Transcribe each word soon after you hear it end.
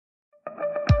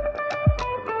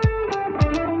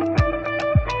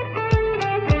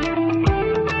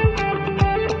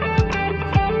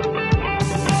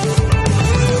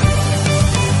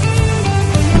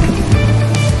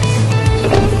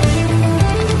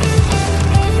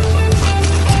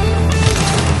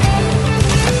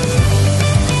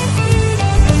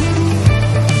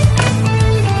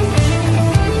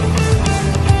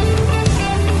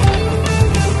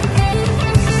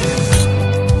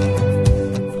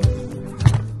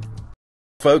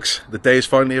Folks, the day has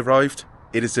finally arrived.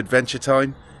 It is adventure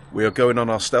time. We are going on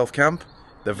our stealth camp.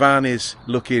 The van is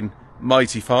looking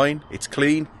mighty fine. It's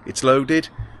clean, it's loaded.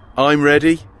 I'm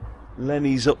ready.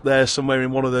 Lenny's up there somewhere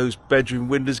in one of those bedroom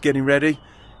windows getting ready.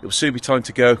 It will soon be time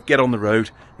to go, get on the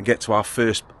road and get to our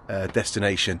first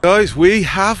destination. Guys, we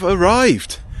have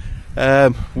arrived.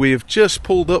 We have just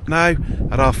pulled up now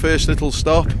at our first little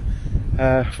stop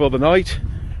for the night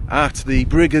at the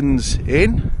Brigands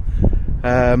Inn.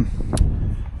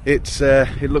 It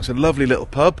looks a lovely little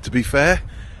pub, to be fair.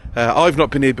 I've not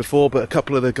been here before, but a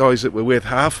couple of the guys that we're with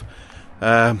have.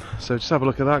 So just have a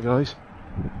look at that, guys.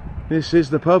 This is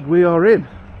the pub we are in,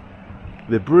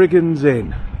 the Brigands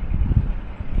Inn.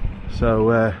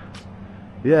 So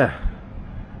yeah,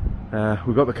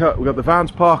 we've got the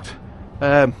vans parked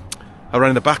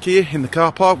around the back here in the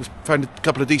car park. We've found a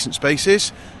couple of decent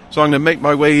spaces, so I'm going to make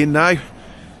my way in now,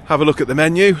 have a look at the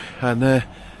menu, and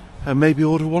maybe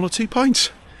order 1 or 2 pints.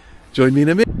 Join me in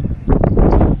a minute.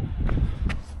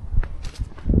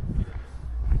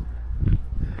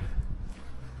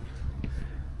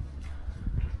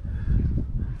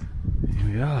 Here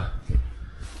we are.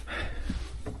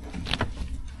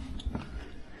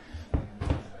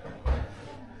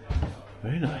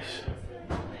 Very nice.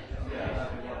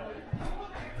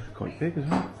 Quite big as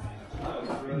well.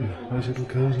 Nice little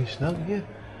cosy snug here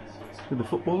with the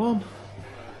football on.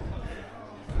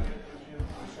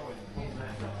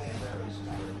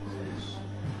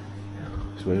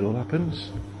 That's where it all happens.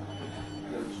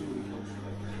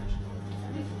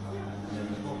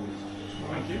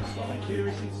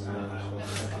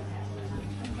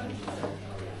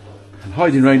 And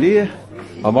hiding round here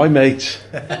are my mates.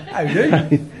 How do? How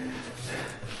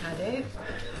do?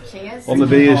 Cheers. On the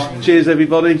beers. Cheers,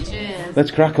 everybody. Cheers.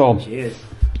 Let's crack on. Cheers.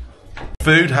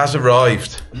 Food has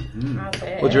arrived.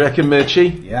 What do you reckon,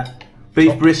 Mirchi? Yeah.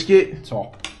 Beef brisket.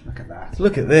 Top. Look at that.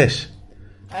 Look at this.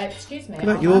 Excuse me. Look at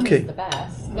that lamb Yorkie. is the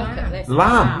best. Look at this.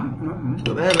 Lamb.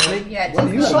 Look there, Lenny. Yeah,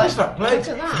 Well, you size that plate. Look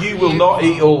at that. You will not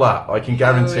eat all that, I can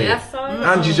guarantee it. yes, I will.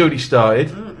 Angie's already started.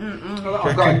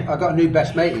 I've got a new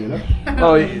best mate, you know.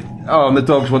 Oh, and the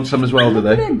dogs want some as well, do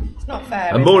they? It's not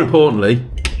fair. And is more it? importantly,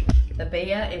 The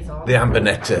beer is on. the amber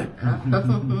nectar.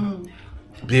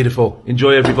 Beautiful.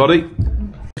 Enjoy, everybody.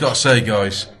 I've got to say,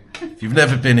 guys, if you've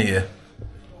never been here,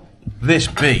 this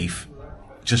beef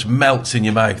just melts in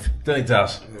your mouth. Don't it,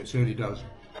 Daz? It certainly does.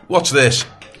 What's this?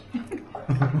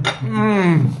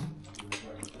 I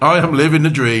am living the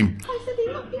dream. I said he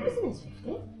was in his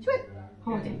 50s. She went,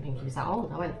 oh, I didn't think he was that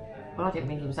old. I went, well, I didn't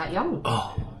think he was that young.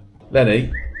 Oh.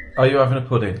 Lenny, are you having a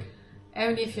pudding?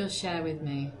 Only if you'll share with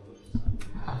me.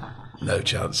 No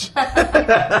chance.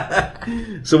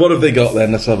 So what have they got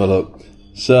then? Let's have a look.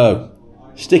 So,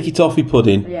 sticky toffee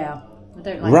pudding, Yeah, I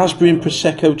don't like raspberry and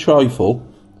prosecco trifle,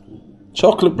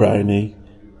 chocolate brownie,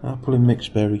 apple and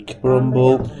mixed berry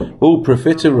crumble,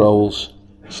 profiterolles,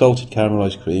 salted caramel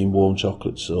ice cream, warm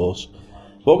chocolate sauce.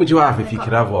 What would you have if you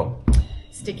could have one?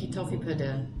 sticky toffee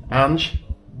pudding. Ange?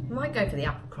 I might go for the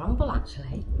apple crumble,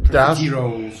 actually. Daz?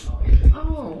 Rolls.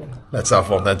 Oh. Let's have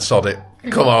one then, sod it.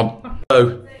 Come on.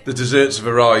 So, the desserts have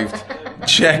arrived.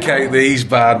 Check out these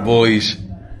bad boys.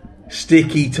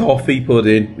 Sticky toffee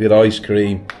pudding with ice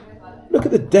cream. Look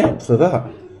at the depth of that.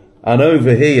 And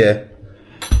over here,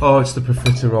 oh, it's the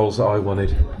profiteroles that I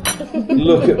wanted.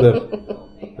 Look at them.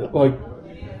 They're like,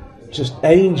 just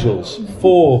angels.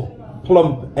 4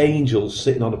 plump angels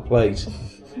sitting on a plate.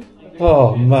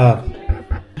 Oh, man.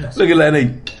 Look at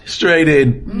Lenny. Straight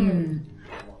in.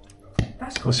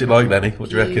 What's it like, Lenny? What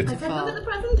do you reckon? I said, look at the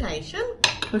presentation.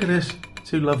 Look at this.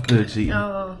 2 lovebirds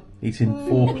eating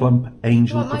 4 plump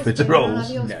angel What am I profiteroles.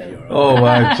 supposed to have? Oh,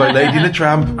 wow. It's like Lady and the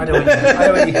Tramp. I don't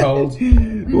want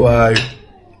you cold. Wow.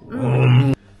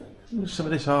 Some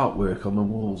of this artwork on the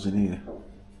walls in here.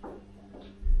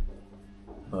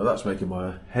 Oh, that's making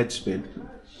my head spin.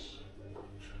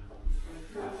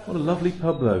 What a lovely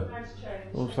pub, though.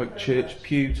 Almost like church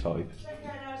pew type.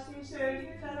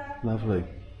 Lovely.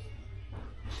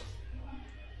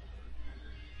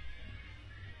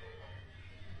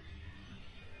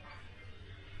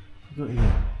 Look at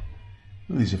here.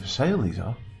 Well, these are for sale, these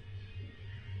are.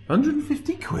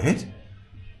 150 quid?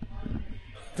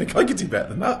 I think I could do better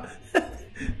than that.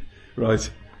 Right.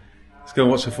 Let's go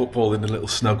and watch the football in the little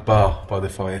snug bar by the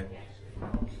fire.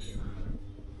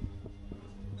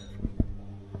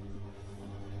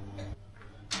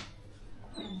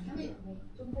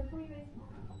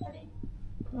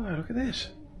 Oh, look at this.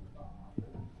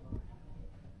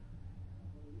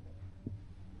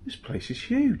 This place is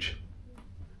huge.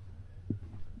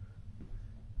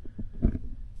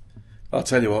 I'll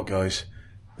tell you what, guys.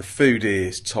 The food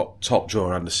is top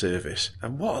drawer and the service.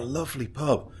 And what a lovely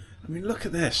pub. I mean, look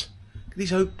at this. Look at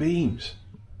these oak beams.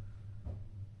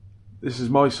 This is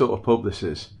my sort of pub, this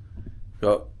is.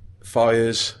 Got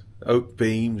fires, oak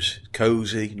beams,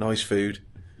 cosy, nice food.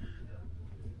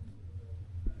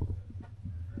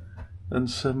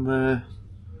 And some,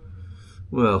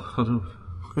 well, I don't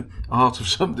know, art of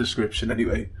some description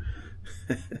anyway.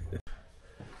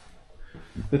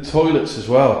 The toilets as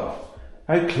well.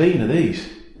 How clean are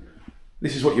these?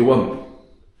 This is what you want.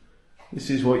 This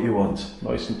is what you want.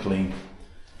 Nice and clean.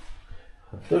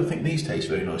 I don't think these taste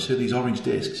very nice, sir, these orange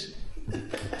discs.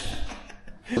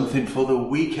 Something for the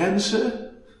weekend,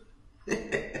 sir?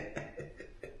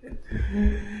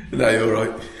 No, you're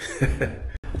alright.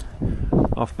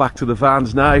 Off back to the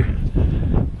vans now.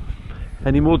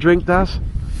 Any more drink, Daz?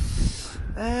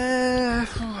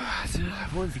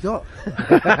 What have you got?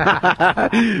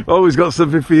 Always got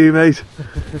something for you, mate.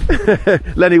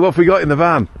 Lenny, what have we got in the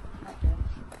van?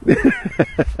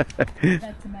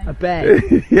 A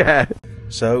bed. Yeah.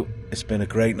 So, it's been a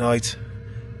great night.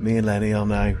 Me and Lenny are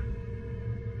now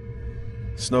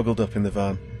snuggled up in the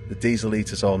van. The diesel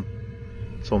heater's on.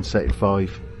 It's on setting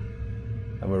 5.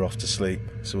 And we're off to sleep.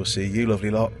 So we'll see you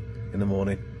lovely lot in the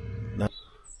morning.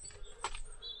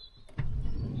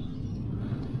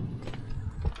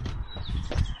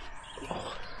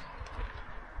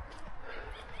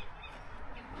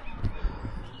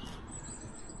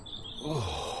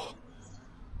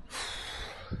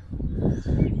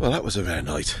 Well, that was a rare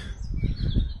night.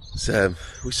 So,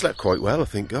 we slept quite well, I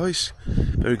think, guys.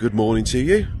 Very good morning to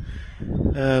you.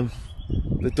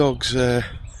 The dogs,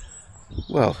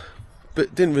 well,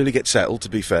 but didn't really get settled, to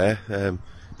be fair. The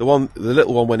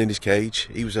little one went in his cage.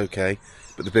 He was okay,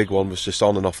 but the big one was just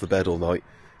on and off the bed all night,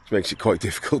 which makes it quite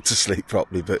difficult to sleep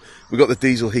properly. But we got the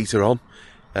diesel heater on,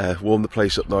 warmed the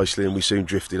place up nicely, and we soon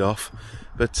drifted off.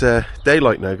 But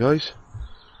daylight now, guys.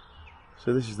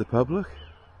 So this is the pub, look.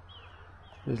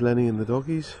 There's Lenny and the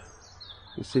doggies.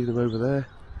 You see them over there.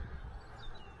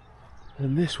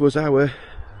 And this was our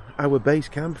base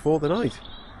camp for the night.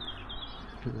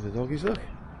 Look at the doggies, look.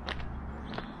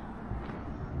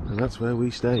 And that's where we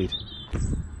stayed.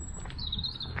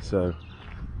 So,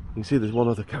 you can see there's one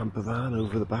other camper van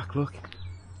over the back, look.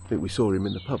 I think we saw him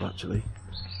in the pub actually.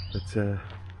 But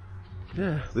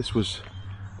yeah, this was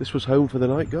home for the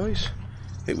night, guys.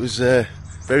 It was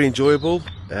very enjoyable,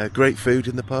 great food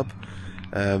in the pub.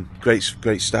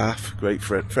 Great staff, great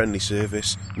friendly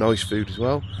service, nice food as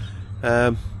well.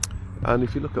 And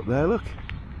if you look up there, look,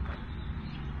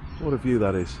 what a view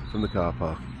that is from the car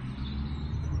park.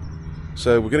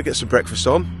 So we're going to get some breakfast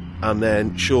on, and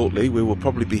then shortly we will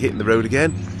probably be hitting the road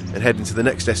again and heading to the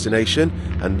next destination,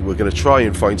 and we're going to try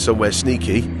and find somewhere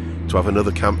sneaky to have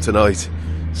another camp tonight.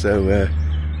 So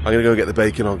I'm going to go get the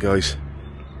bacon on, guys.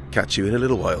 Catch you in a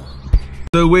little while.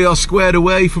 So we are squared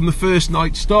away from the first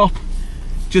night stop.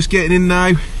 Just getting in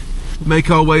now, make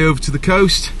our way over to the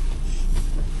coast.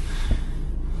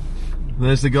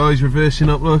 There's the guys reversing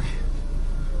up, look.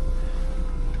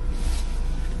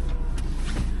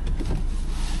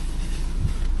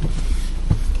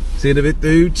 See you in a bit,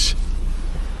 dudes.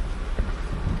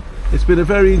 It's been a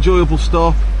very enjoyable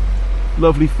stop.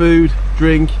 Lovely food,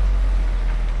 drink,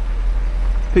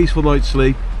 peaceful night's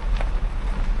sleep.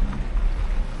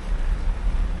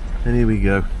 And here we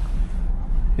go.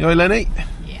 You alright, Lenny?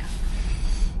 Yeah.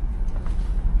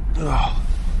 Oh,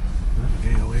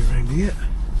 navigate our way around here.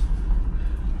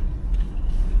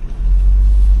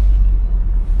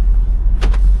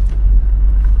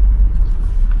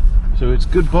 So it's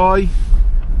goodbye,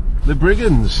 the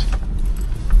Brigands.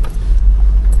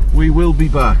 We will be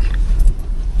back.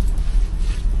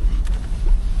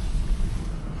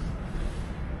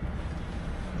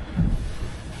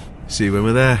 See you when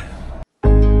we're there.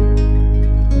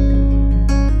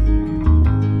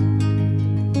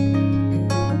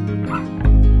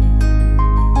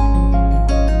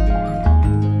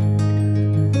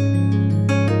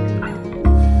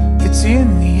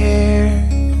 In the air,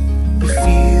 you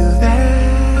feel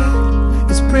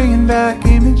that it's bringing back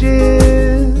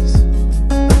images.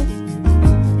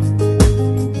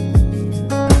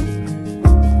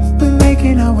 We're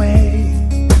making our way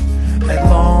at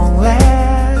long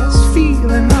last,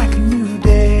 feeling like a new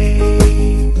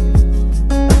day.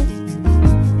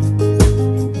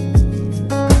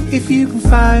 If you can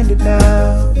find it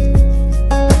now,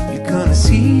 you're gonna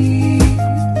see.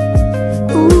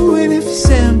 Ooh, and if you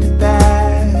send it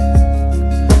back,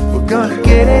 we're gonna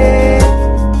get it.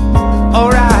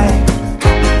 Alright.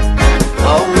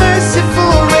 Oh,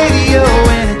 merciful radio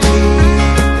energy.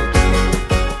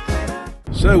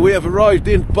 So we have arrived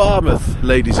in Barmouth,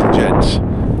 ladies and gents,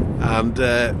 And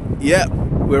yeah,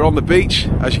 we're on the beach,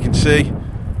 as you can see.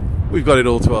 We've got it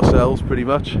all to ourselves, pretty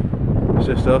much. It's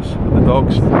just us and the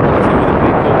dogs, and the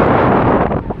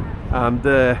people. And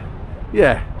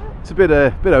yeah, it's a bit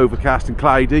overcast and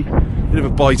cloudy. Bit of a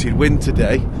biting wind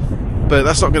today, but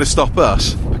that's not going to stop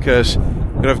us, because we're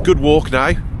going to have a good walk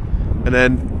now. And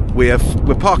then we're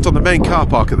parked on the main car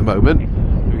park at the moment.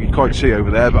 You can quite see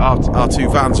over there, but our two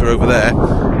vans are over there.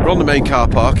 We're on the main car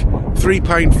park.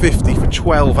 £3.50 for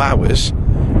 12 hours,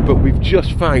 but we've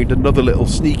just found another little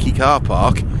sneaky car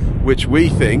park, which we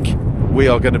think we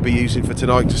are going to be using for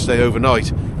tonight to stay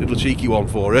overnight. Little cheeky one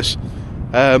for us.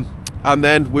 And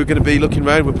then we're going to be looking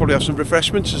around. We'll probably have some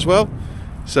refreshments as well.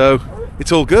 So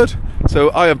it's all good. So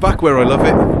I am back where I love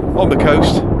it, on the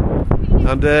coast,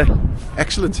 and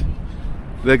excellent.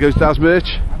 There goes Daz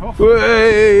Merch.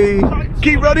 Way!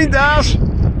 Keep running, Daz!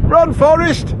 Run,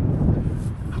 Forrest!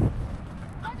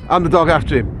 And the dog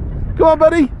after him. Go on,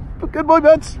 buddy! Good boy,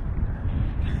 buds!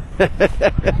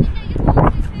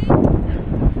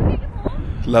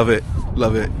 Love it,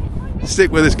 love it.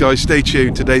 Stick with us, guys, stay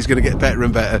tuned. Today's going to get better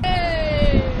and better.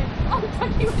 Hey! Oh,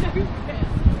 thank you, open.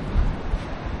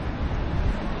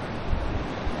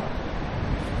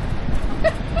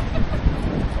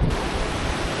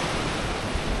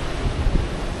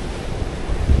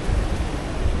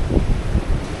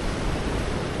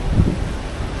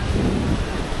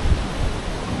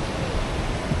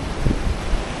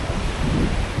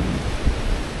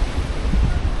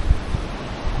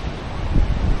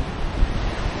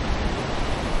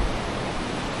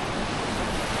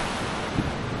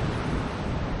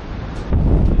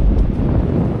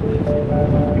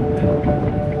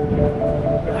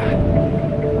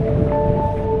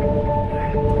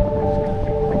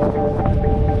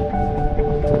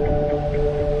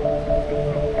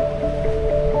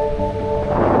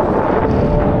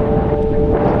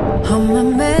 I'm a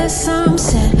mess, I'm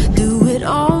sad, do it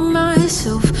all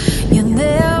myself. You'll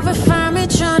never find me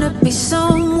trying to be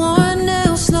someone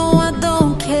else. No, I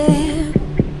don't care.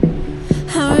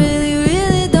 I really,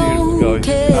 really don't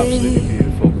care. Absolutely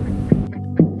beautiful.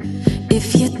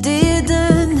 If you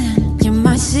didn't, then you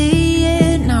might see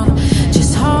it now.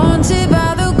 Just haunted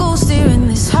by the ghost here in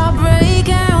this heartbreak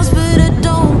house, but I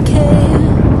don't care.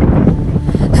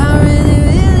 I really,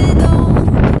 really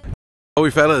don't. How are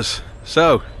we, fellas?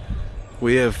 So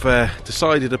we have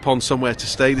decided upon somewhere to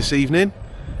stay this evening,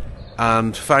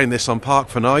 and found this on Park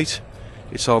for Night.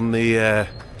 It's on the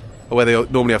where they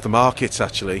normally have the markets,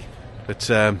 actually, but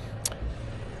 £10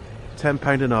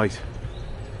 a night.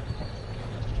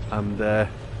 And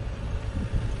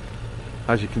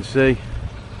as you can see,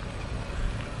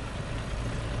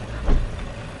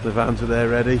 the vans are there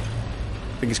ready.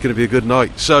 I think it's going to be a good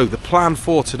night. So the plan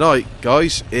for tonight,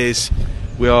 guys, is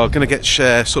we are going to get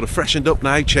sort of freshened up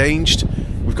now, changed.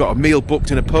 We've got a meal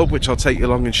booked in a pub, which I'll take you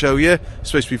along and show you. It's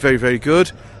supposed to be very, very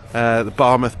good. The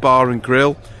Barmouth Bar and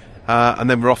Grill. And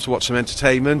then we're off to watch some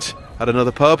entertainment at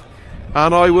another pub.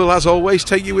 And I will, as always,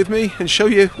 take you with me and show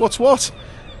you what's what.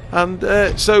 And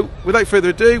so, without further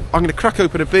ado, I'm going to crack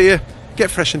open a beer,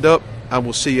 get freshened up, and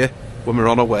we'll see you when we're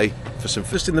on our way for some.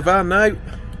 Just in the van now.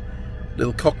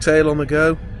 Little cocktail on the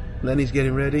go. Lenny's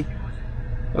getting ready.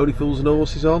 Only Fools and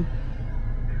Horses on.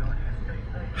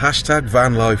 Hashtag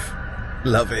van life.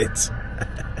 Love it.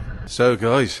 So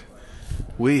guys,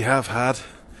 we have had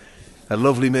a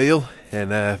lovely meal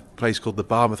in a place called the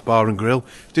Barmouth Bar and Grill.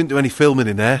 Didn't do any filming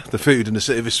in there. The food and the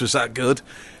service was that good.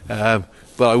 But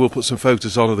I will put some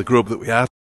photos on of the grub that we had,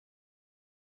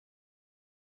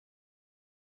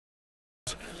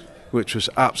 which was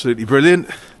absolutely brilliant.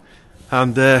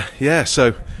 And yeah,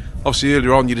 so obviously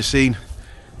earlier on you'd have seen,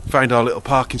 found our little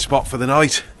parking spot for the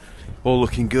night. All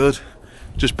looking good.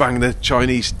 Just bang the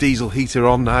Chinese diesel heater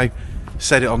on now,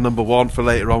 set it on #1 for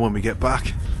later on when we get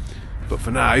back. But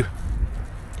for now,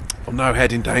 I'm now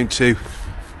heading down to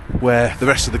where the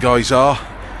rest of the guys are,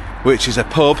 which is a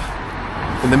pub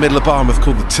in the middle of Barmouth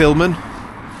called the Tillman.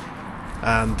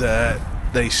 And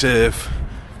they serve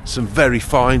some very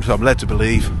fine, I'm led to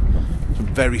believe, some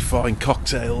very fine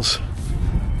cocktails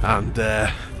and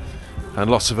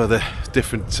lots of other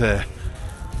different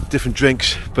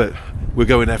drinks, but we're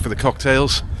going there for the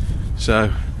cocktails.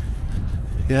 So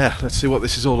yeah, let's see what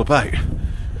this is all about.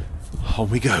 On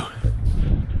we go.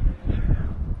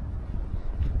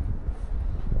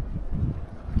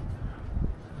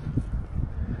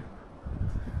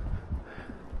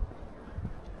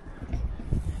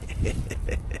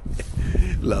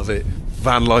 Love it.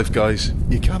 Van life, guys.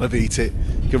 You can't beat it.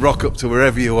 You can rock up to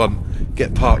wherever you want,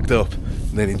 get parked up,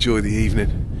 and then enjoy the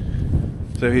evening.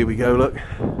 So here we go, look.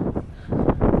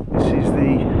 This is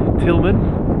the Tillman,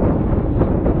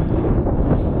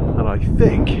 and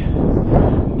think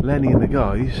Lenny and the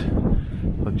guys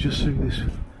are just through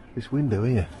this window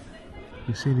here.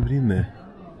 You see anybody in there?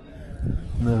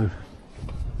 No.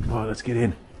 Right, let's get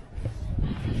in.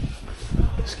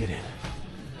 Let's get in.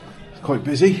 It's quite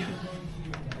busy.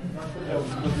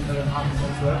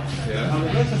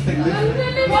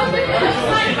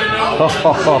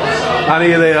 And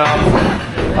here they are.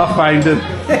 I found them.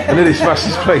 I nearly smashed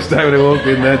this place down when I walked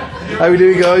in then. How are we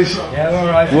doing, guys? Yeah,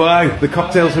 alright. Wow, the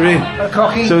cocktails are in.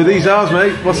 Cocky. So are these ours,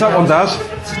 mate? What's that one, Daz?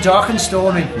 It's dark and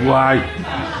stormy. Wow.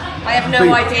 I have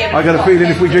no idea. I got a feeling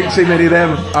if we drink too many of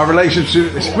them, our relationships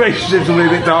will be a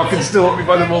bit dark and stormy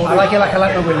by the morning. I like it like I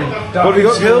like my women. What have you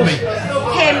got, girls?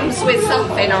 Hymns with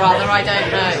something or other, I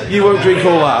don't know. You won't drink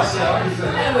all that.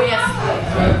 Oh,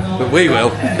 yes. But we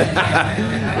will.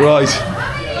 Right.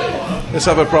 Let's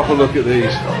have a proper look at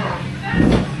these.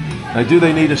 Now, do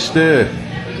they need a stir?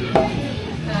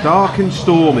 Dark and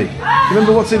stormy.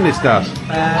 Remember what's in this, Dad?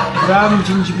 Rum,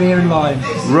 ginger beer and lime.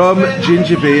 Rum,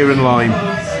 ginger beer and lime.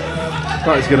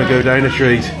 That is going to go down a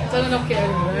treat. Don't knock it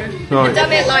over. Right. I've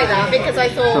done it like that because I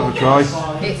thought Have a try.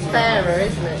 it's fairer,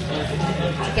 isn't it?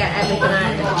 To get everything out.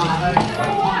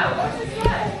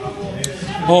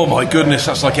 Oh my goodness,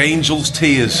 that's like angel's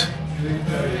tears.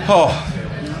 Oh.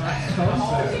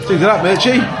 See that,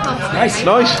 Mirchi? Nice.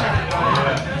 Nice.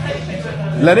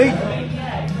 Lenny?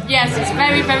 Yes, it's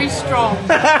very, very strong.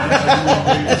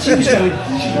 And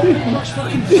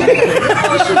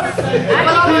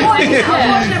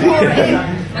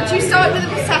she started with a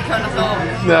Prosecco and I thought...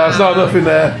 No, it's not enough in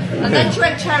there. And then she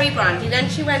went cherry brandy, then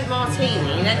she went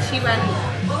martini, and then she went...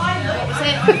 What was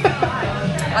it?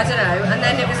 I don't know. And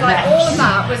then it was like all of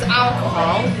that was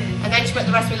alcohol, and then she put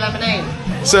the rest with lemonade.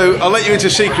 So, I'll let you into a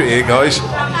secret here, guys.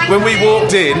 When we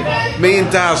walked in, me and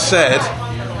Daz said,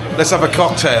 let's have a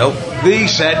cocktail.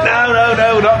 These said, no,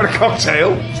 not having a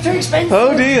cocktail. It's too expensive.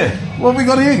 Oh dear. What have we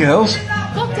got here, girls?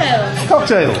 Cocktails.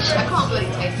 Cocktails. I can't believe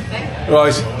it tastes the thing.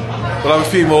 Right. We'll have a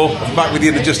few more. I'm back with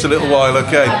you in just a little while,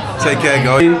 okay? Take care,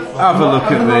 guys. Have a look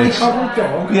at this.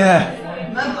 Yeah.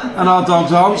 And our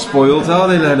dogs aren't spoiled, are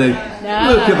they, Lenny?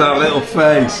 No. Look at that little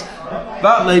face.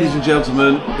 That, ladies and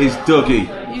gentlemen, is Dougie.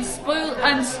 You spoiled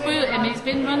and spoiled him. He's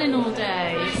been running all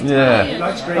day.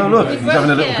 Yeah. Oh, look, he's having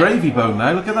a little gravy bone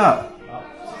now. Look at that.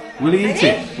 Will he eat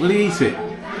it? Will he eat it?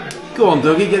 Go on,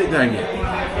 Dougie, get it down here.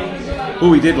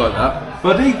 Oh, he did like that.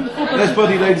 Buddy? There's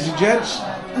Buddy, ladies and gents.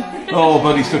 Oh,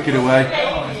 Buddy's took it away.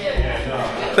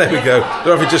 There we go.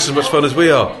 They're having just as much fun as we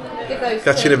are.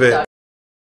 Catch you in a bit.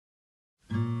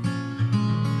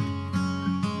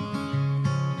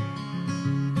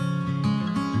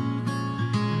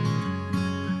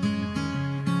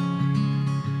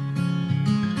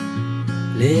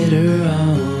 Later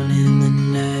on in the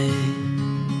night,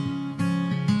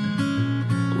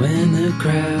 when the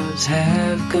crowds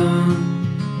have gone,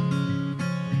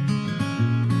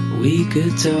 we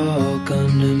could talk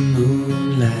under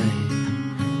moonlight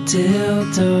till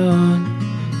dawn.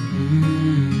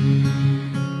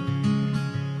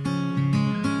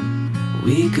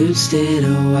 We could stay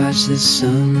to watch the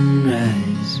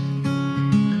sunrise,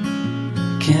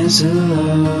 cancel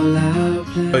all our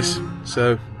plans.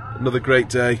 So, another great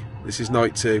day. This is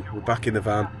night 2. We're back in the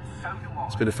van.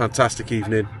 It's been a fantastic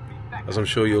evening, as I'm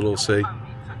sure you'll all see.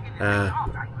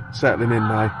 Settling in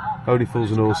now. Only Fools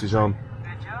and Horses on.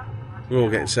 We're all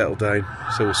getting settled down.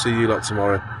 So we'll see you lot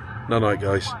tomorrow. Night night,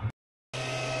 guys.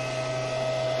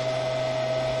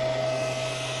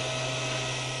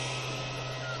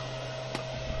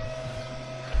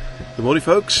 Good morning,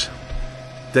 folks.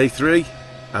 Day 3,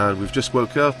 and we've just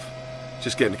woke up.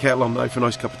 Just getting the kettle on now for a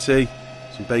nice cup of tea.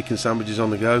 Some bacon sandwiches on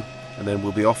the go, and then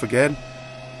we'll be off again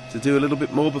to do a little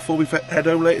bit more before we head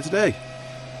home later today.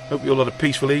 Hope you all had a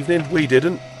peaceful evening. We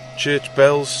didn't. Church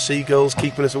bells, seagulls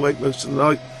keeping us awake most of the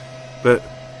night, but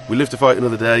we live to fight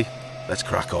another day. Let's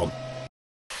crack on.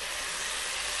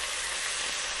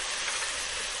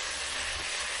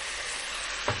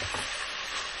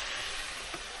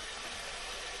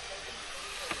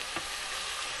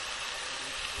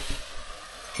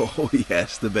 Oh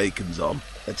yes, the bacon's on.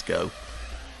 Let's go.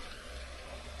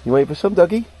 You waiting for some,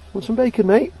 Dougie? Want some bacon,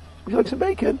 mate? Would you like some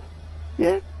bacon?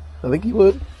 Yeah? I think you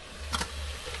would.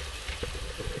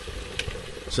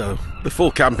 So, the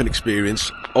full camping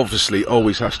experience obviously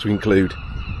always has to include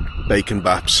bacon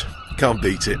baps. Can't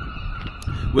beat it.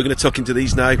 We're going to tuck into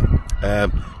these now,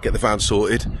 get the van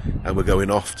sorted, and we're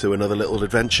going off to another little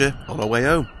adventure on our way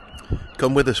home.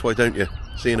 Come with us, why don't you?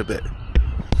 See you in a bit.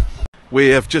 We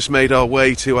have just made our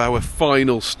way to our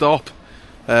final stop,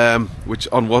 which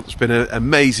on what's been an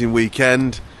amazing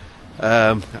weekend,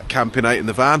 camping out in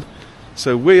the van.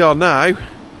 So we are now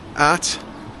at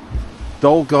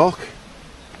Dolgoch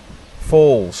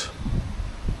Falls.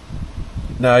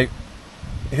 Now,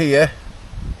 here,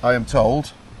 I am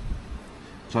told,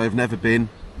 so I have never been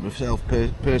myself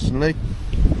personally,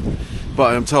 but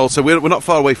I am told, so we're not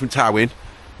far away from Tywyn,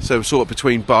 so we're sort of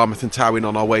between Barmouth and Tywyn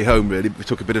on our way home really. We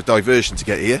took a bit of diversion to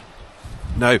get here.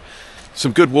 Now,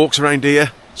 some good walks around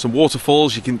here, some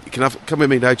waterfalls. You can come with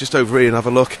me now just over here and have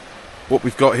a look what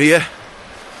we've got here.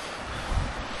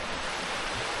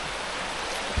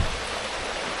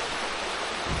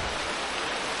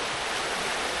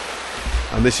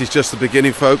 And this is just the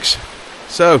beginning, folks.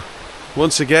 So,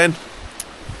 once again,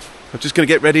 I'm just going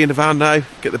to get ready in the van now,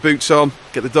 get the boots on,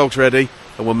 get the dogs ready,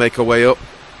 and we'll make our way up.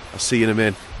 I'll see you in a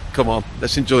minute. Come on,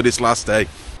 let's enjoy this last day.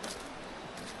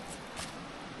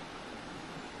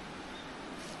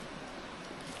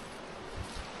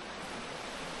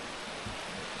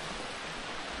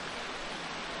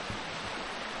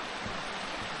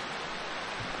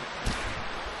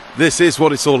 This is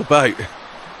what it's all about.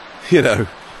 You know,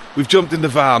 we've jumped in the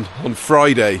van on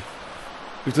Friday.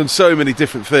 We've done so many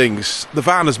different things. The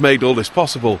van has made all this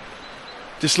possible.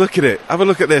 Just look at it. Have a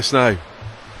look at this now.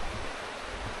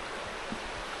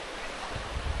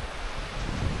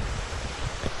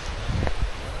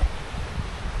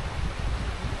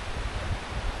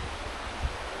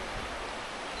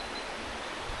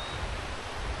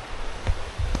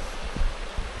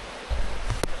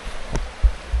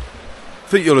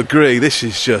 I think you'll agree, this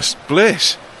is just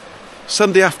bliss.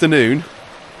 Sunday afternoon.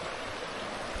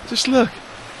 Just look.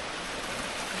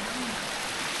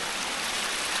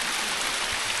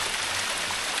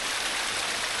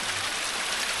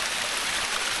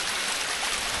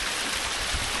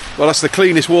 Well, that's the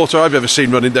cleanest water I've ever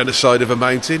seen running down the side of a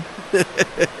mountain.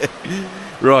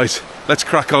 Right, let's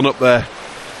crack on up there.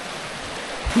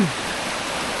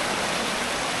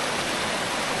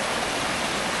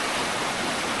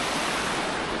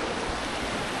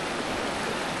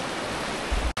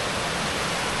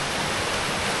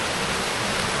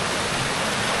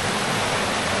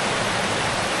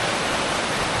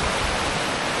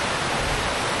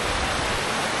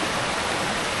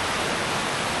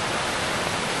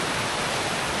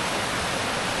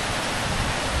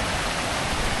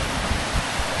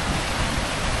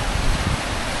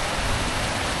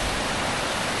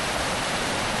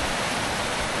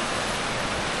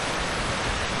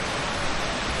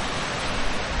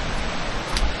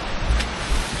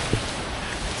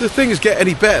 Do things get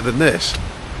any better than this?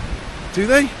 Do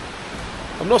they?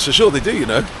 I'm not so sure they do, you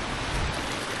know.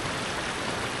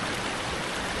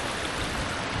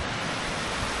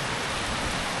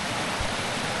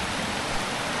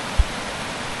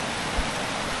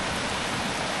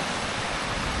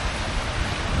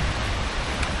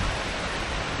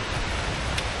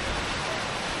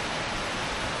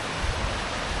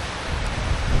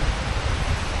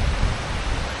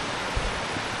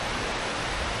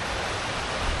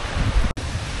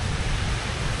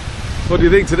 What do you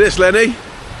think to this, Lenny?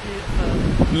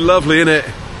 Beautiful. Lovely, isn't it?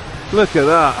 Look at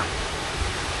that.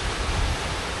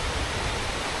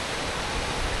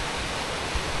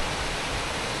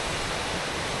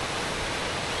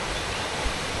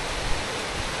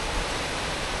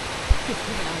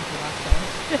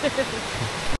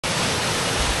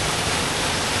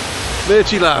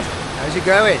 Birchie lad. How's it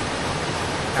going?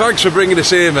 Thanks for bringing us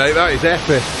here, mate. That is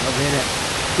epic. Lovely,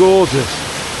 innit? Gorgeous.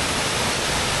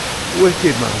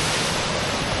 Wicked, man.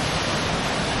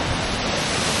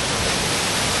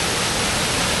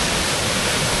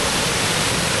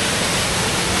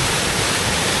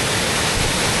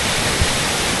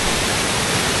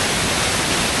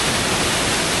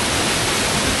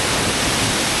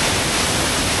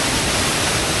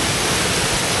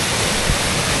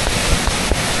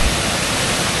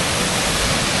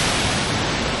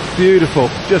 Beautiful,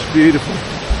 just beautiful.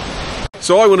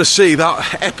 So I want to see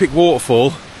that epic waterfall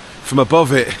from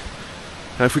above it.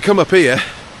 Now if we come up here,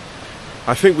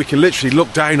 I think we can literally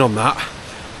look down on that,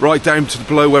 right down to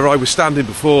below where I was standing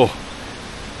before.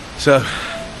 So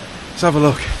let's have a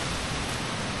look.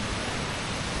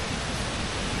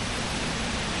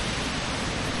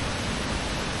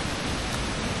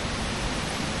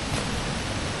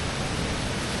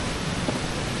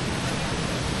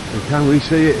 And can we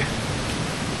see it?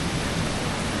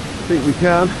 I think we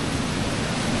can.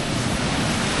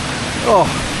 Oh,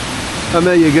 and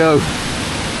there you go.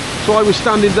 So I was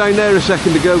standing down there a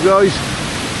second ago, guys,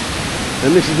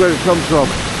 and this is where it comes from.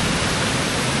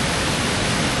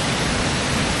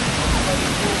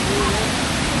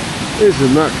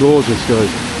 Isn't that gorgeous,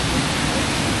 guys?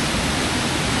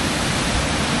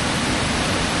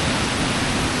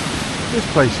 This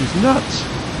place is nuts.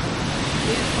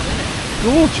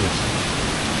 Gorgeous.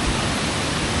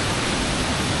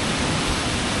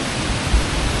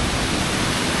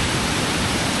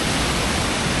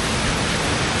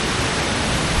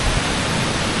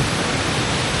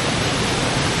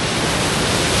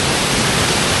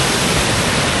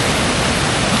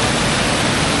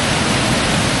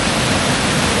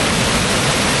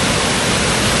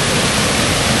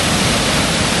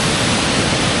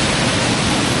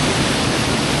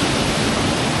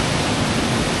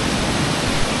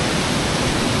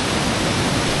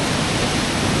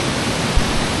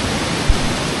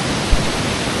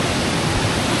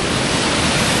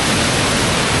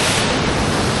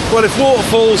 Well, if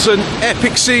waterfalls and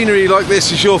epic scenery like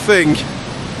this is your thing,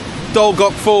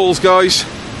 Dolgoch Falls, guys,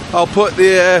 I'll put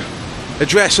the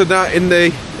address of that in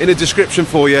the description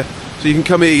for you, so you can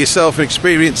come here yourself and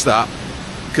experience that,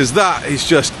 because that is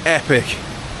just epic.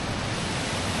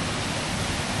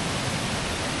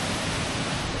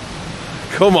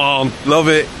 Come on, love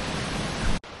it.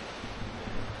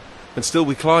 And still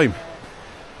we climb.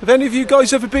 Have any of you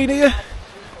guys ever been here?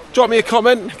 Drop me a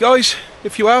comment, guys,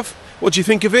 if you have. What do you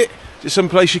think of it? Is it some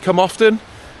place you come often?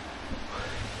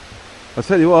 I'll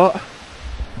tell you what,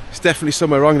 it's definitely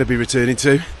somewhere I'm going to be returning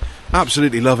to.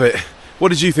 Absolutely love it. What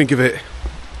did you think of it?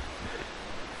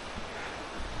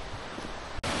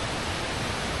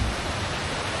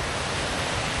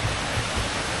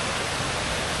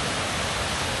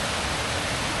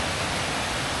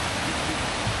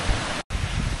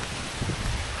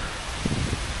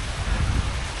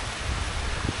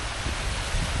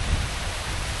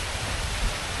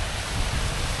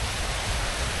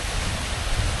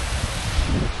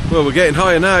 Well, we're getting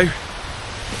higher now.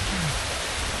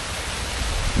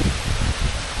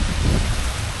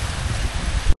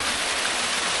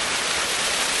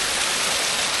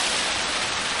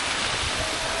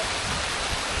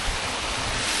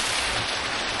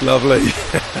 Lovely.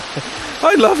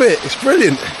 I love it. It's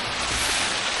brilliant.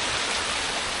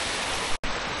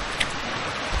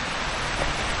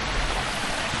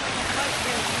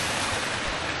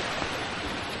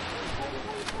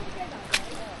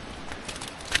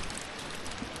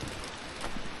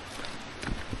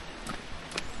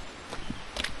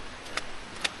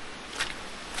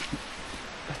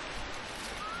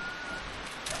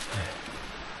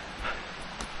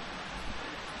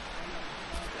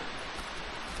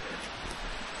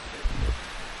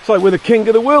 It's like we're the king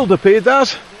of the world up here,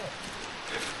 Daz.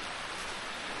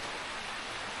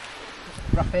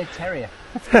 Rough-haired terrier.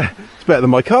 It's better than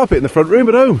my carpet in the front room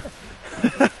at home.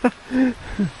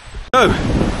 So,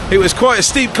 it was quite a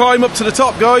steep climb up to the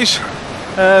top, guys.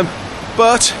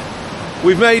 But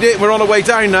we've made it. We're on our way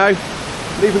down now.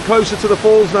 Even closer to the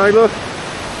falls now, look.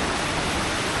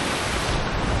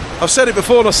 I've said it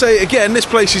before and I'll say it again, this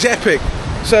place is epic.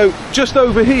 So, just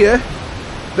over here,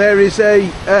 there is a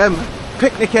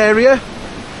picnic area,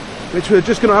 which we're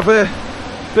just going to have a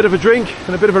bit of a drink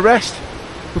and a bit of a rest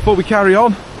before we carry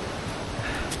on.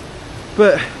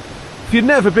 But if you've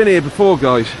never been here before,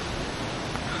 guys,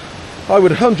 I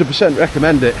would 100%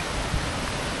 recommend it.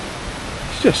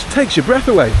 It just takes your breath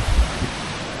away.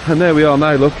 And there we are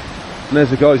now, look, and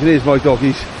there's the guys, and here's my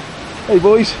doggies. Hey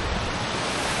boys,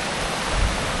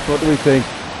 what do we think?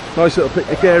 Nice little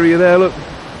picnic area there, look.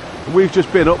 And we've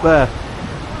just been up there.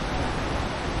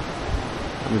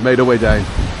 We've made our way down.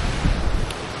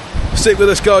 Stick with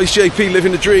us, guys. JP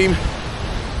living the dream.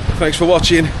 Thanks for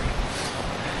watching.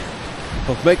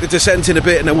 I'll make the descent in a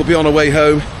bit and then we'll be on our way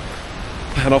home.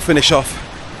 And I'll finish off,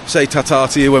 say ta-ta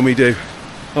to you when we do.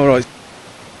 Alright.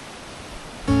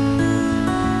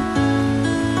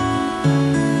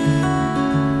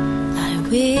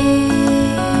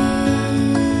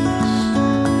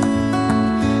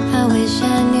 I wish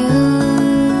I knew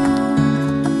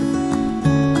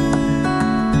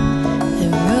the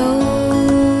road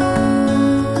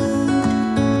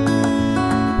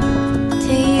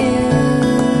to you.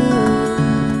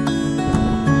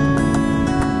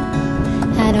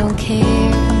 I don't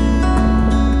care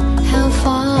how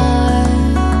far,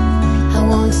 I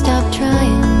won't stop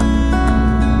trying.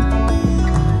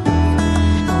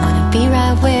 I wanna be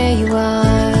right where you are.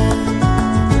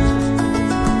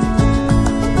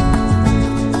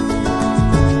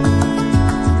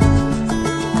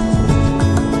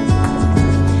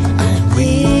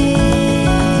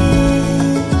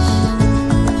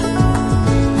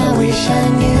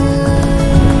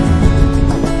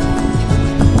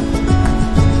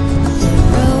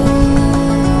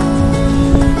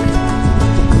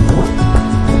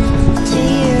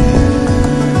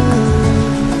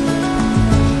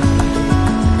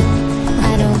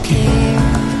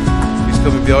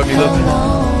 Behind me, look.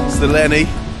 It's the Lenny.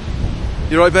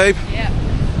 You right, babe? Yeah.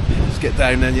 Let's get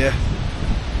down then, yeah.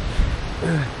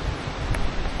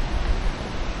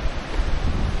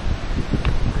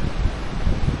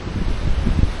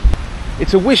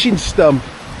 It's a wishing stump.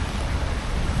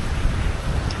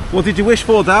 What did you wish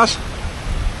for, Daz?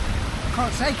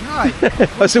 Can't say, can I?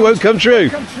 It won't come true.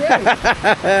 Come true.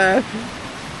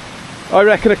 I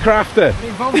reckon a crafter. It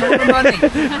involves all the money.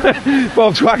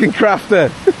 Volkswagen crafter.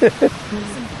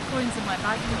 Some coins in my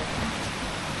bag.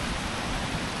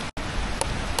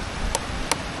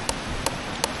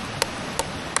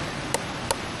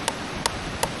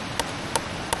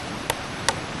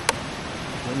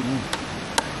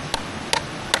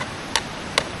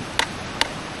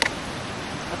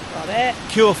 Got it.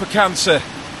 Cure for cancer.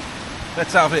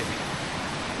 Let's have it.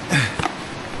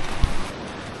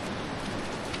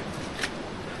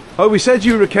 Oh, we said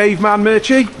you were a caveman,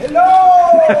 Murchie.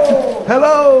 Hello!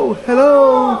 Hello,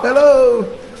 hello,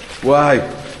 hello. Wow.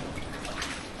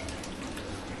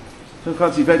 Don't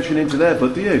fancy venturing into there,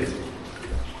 bud, do you?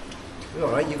 You're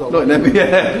alright, you got Not never,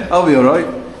 yeah. I'll be alright.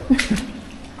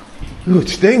 Oh, it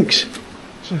stinks.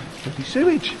 It's a bloody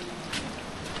sewage.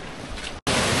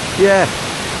 Yeah.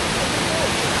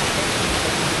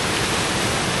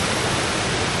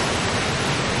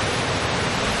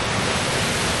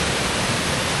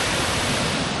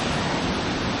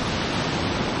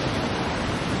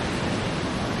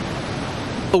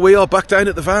 We are back down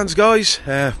at the Vans, guys,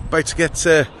 about to get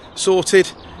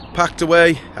sorted, packed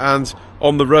away and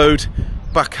on the road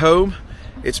back home.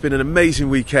 It's been an amazing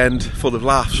weekend, full of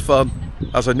laughs, fun,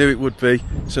 as I knew it would be.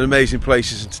 Some amazing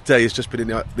places, and today has just been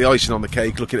the icing on the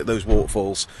cake, looking at those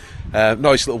waterfalls.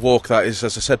 Nice little walk that is,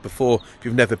 as I said before. If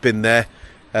you've never been there,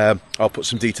 I'll put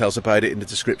some details about it in the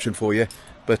description for you.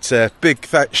 But big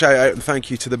shout out and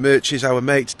thank you to the Murchies, our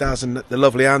mates, Daz and the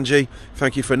lovely Angie.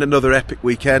 Thank you for another epic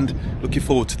weekend. Looking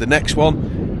forward to the next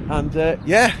one. And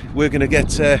yeah, we're going to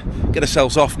get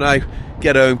ourselves off now,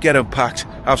 get home, get unpacked,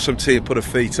 have some tea and put our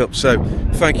feet up. So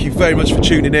thank you very much for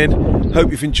tuning in. Hope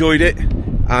you've enjoyed it.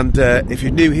 And if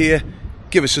you're new here,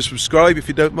 give us a subscribe if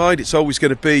you don't mind. It's always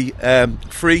going to be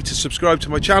free to subscribe to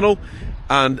my channel.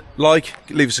 And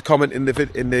leave us a comment in the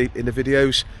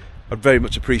videos. I'd very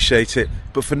much appreciate it.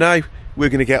 But for now, we're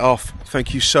going to get off.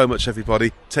 Thank you so much,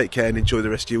 everybody. Take care and enjoy the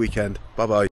rest of your weekend.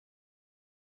 Bye-bye.